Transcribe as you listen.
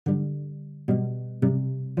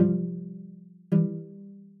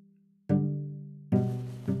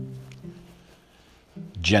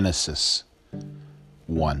Genesis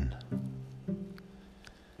 1.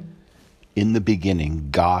 In the beginning,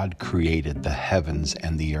 God created the heavens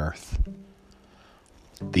and the earth.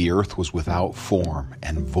 The earth was without form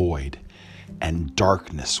and void, and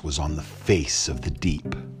darkness was on the face of the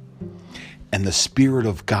deep. And the Spirit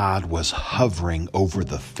of God was hovering over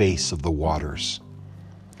the face of the waters.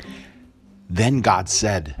 Then God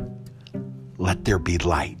said, "Let there be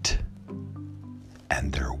light."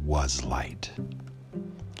 And there was light.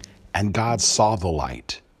 And God saw the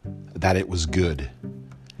light, that it was good.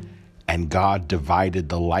 And God divided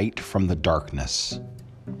the light from the darkness.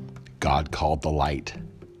 God called the light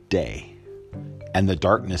day, and the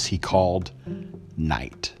darkness he called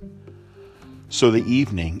night. So the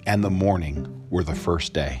evening and the morning were the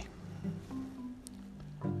first day.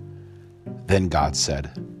 Then God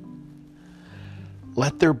said,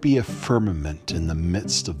 "Let there be a firmament in the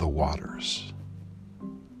midst of the waters,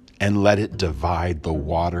 and let it divide the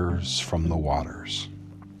waters from the waters."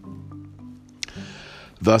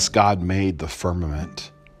 Thus God made the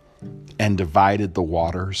firmament, and divided the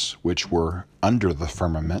waters which were under the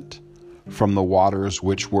firmament from the waters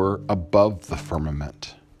which were above the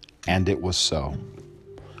firmament. And it was so.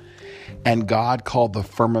 And God called the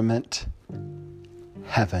firmament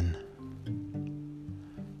heaven.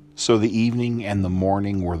 So the evening and the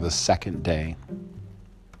morning were the second day.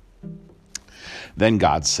 Then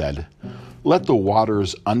God said, "Let the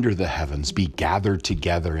waters under the heavens be gathered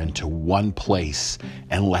together into one place,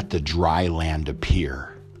 and let the dry land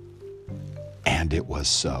appear." And it was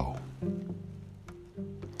so.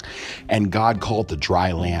 And God called the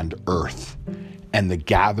dry land earth, and the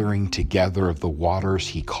gathering together of the waters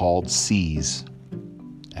he called seas.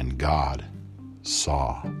 And God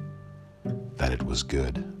saw that it was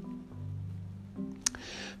good.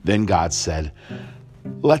 Then God said,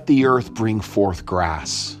 "Let the earth bring forth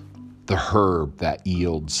grass, the herb that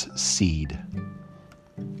yields seed,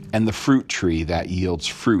 and the fruit tree that yields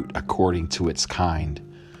fruit according to its kind,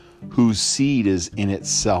 whose seed is in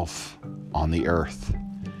itself on the earth."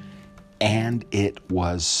 And it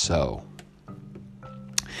was so.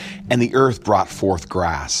 And the earth brought forth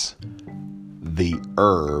grass, the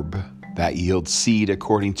herb that yields seed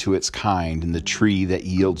according to its kind, and the tree that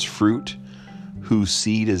yields fruit, whose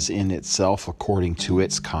seed is in itself according to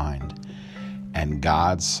its kind. And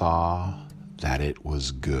God saw that it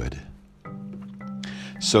was good.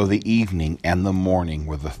 So the evening and the morning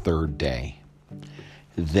were the third day.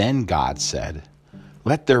 Then God said,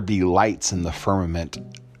 "Let there be lights in the firmament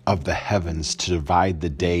of the heavens to divide the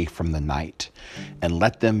day from the night, and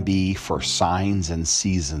let them be for signs and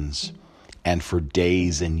seasons, and for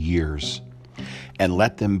days and years. And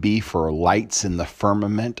let them be for lights in the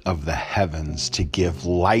firmament of the heavens to give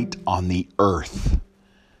light on the earth."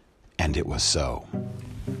 And it was so.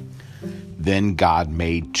 Then God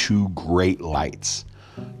made two great lights,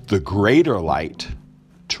 the greater light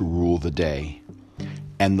to rule the day,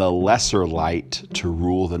 and the lesser light to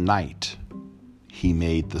rule the night. He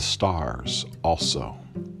made the stars also.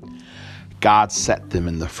 God set them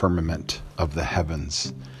in the firmament of the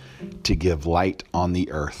heavens to give light on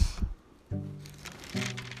the earth,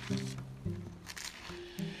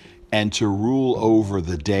 and to rule over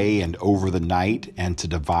the day and over the night, and to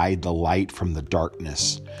divide the light from the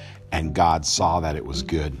darkness. And God saw that it was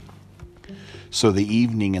good. So the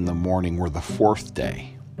evening and the morning were the fourth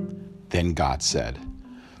day. Then God said,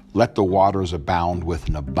 "Let the waters abound with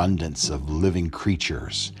an abundance of living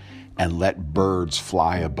creatures, and let birds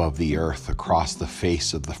fly above the earth across the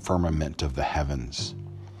face of the firmament of the heavens."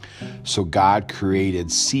 So God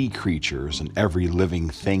created sea creatures and every living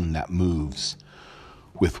thing that moves,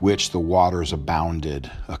 with which the waters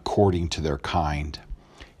abounded according to their kind,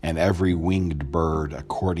 and every winged bird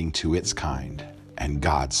according to its kind. And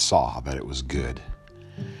God saw that it was good.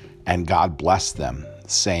 And God blessed them,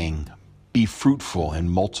 saying, "Be fruitful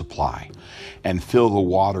and multiply, and fill the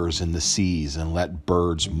waters in the seas, and let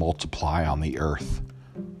birds multiply on the earth."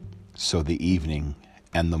 So the evening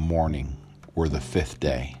and the morning were the fifth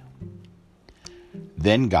day.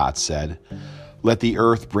 Then God said, "Let the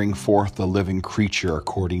earth bring forth the living creature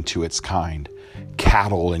according to its kind,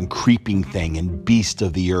 cattle and creeping thing and beast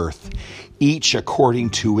of the earth, each according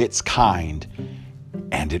to its kind."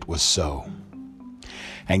 And it was so.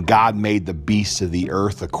 And God made the beasts of the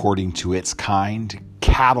earth according to its kind,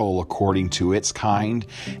 cattle according to its kind,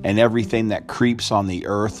 and everything that creeps on the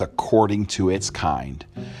earth according to its kind.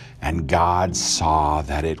 And God saw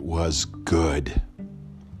that it was good.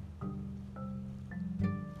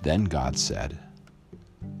 Then God said,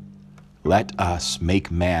 "Let us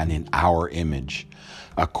make man in our image,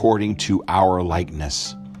 according to our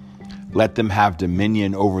likeness. Let them have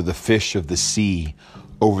dominion over the fish of the sea,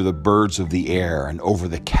 over the birds of the air and over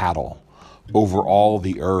the cattle, over all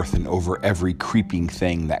the earth and over every creeping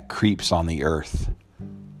thing that creeps on the earth.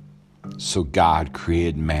 So God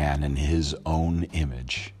created man in his own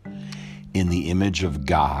image. In the image of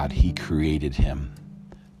God, he created him.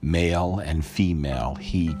 Male and female,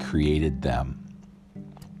 he created them.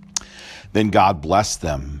 Then God blessed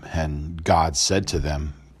them, and God said to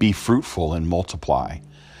them, "Be fruitful and multiply.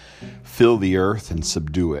 Fill the earth and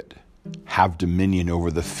subdue it. Have dominion over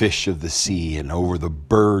the fish of the sea and over the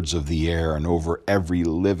birds of the air and over every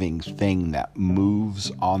living thing that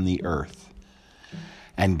moves on the earth."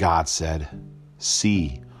 And God said,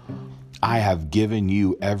 "See, I have given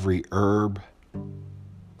you every herb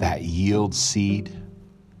that yields seed,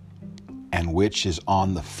 and which is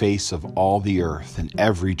on the face of all the earth, and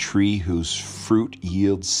every tree whose fruit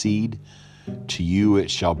yields seed, to you it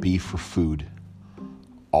shall be for food.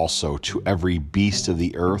 Also to every beast of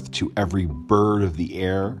the earth, to every bird of the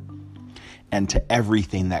air, and to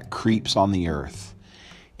everything that creeps on the earth,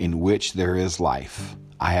 in which there is life,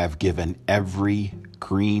 I have given every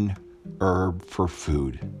green herb for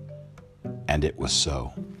food." And it was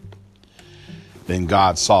so. Then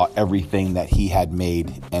God saw everything that he had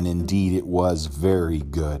made, and indeed it was very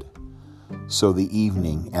good. So the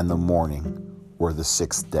evening and the morning were the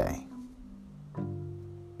sixth day.